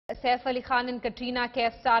Saif Ali Khan and Katrina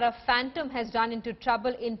Kaif star Phantom has run into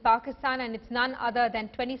trouble in Pakistan, and it's none other than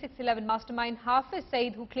 2611 mastermind Hafiz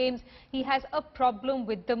Saeed, who claims he has a problem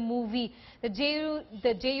with the movie. The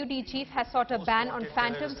JUD chief has sought a ban on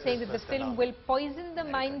Phantom, saying that the film will poison the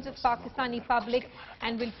minds of Pakistani public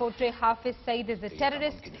and will portray Hafiz Saeed as a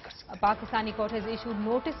terrorist. A Pakistani court has issued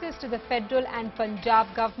notices to the Federal and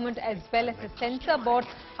Punjab Government as well as the censor board,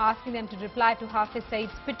 asking them to reply to Hafiz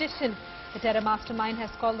Saeed's petition. The terror mastermind has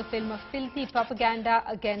called the film a filthy propaganda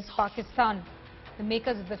against Pakistan. The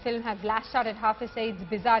makers of the film have lashed out at Hafiz Saeed's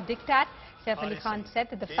bizarre diktat. Saif Ali Khan said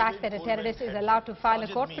that the fact that a terrorist is allowed to file a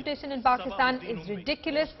court petition in Pakistan is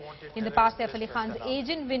ridiculous. In the past, Saif Ali Khan's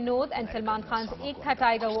agent Vinod and Salman Khan's Ek Tha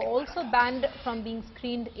Tiger were also banned from being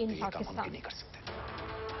screened in Pakistan.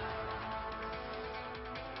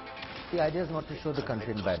 The idea is not to show the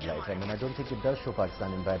country in bad light. I mean, I don't think it does show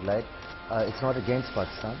Pakistan in bad light. It's not against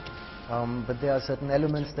Pakistan. But there are certain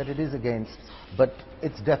elements that it is against. But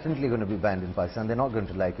it's definitely going to be banned in Pakistan. They're not going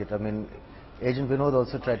to like it. I mean, Agent Vinod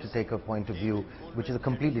also tried to take a point of view, which is a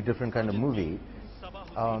completely different kind of movie.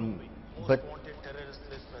 But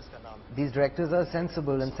these directors are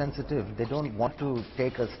sensible and sensitive. They don't want to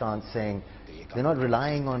take a stance saying, they're not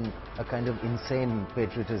relying on a kind of insane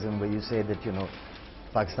patriotism where you say that, you know,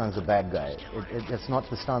 Pakistan's a bad guy. It's not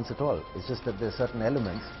the stance at all. It's just that there are certain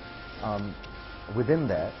elements within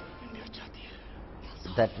there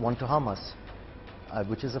that want to harm us,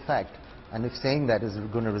 which is a fact. And if saying that is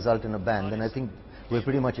going to result in a ban, then I think we're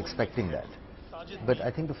pretty much expecting that. But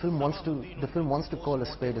I think the film wants to call a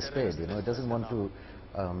spade, you know. It doesn't want to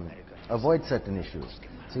avoid certain issues.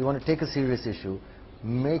 So you want to take a serious issue,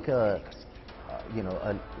 make a you know,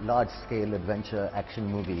 a large-scale adventure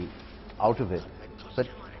action movie out of it. But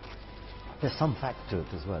there's some fact to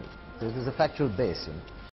it as well. There's a factual base, you know.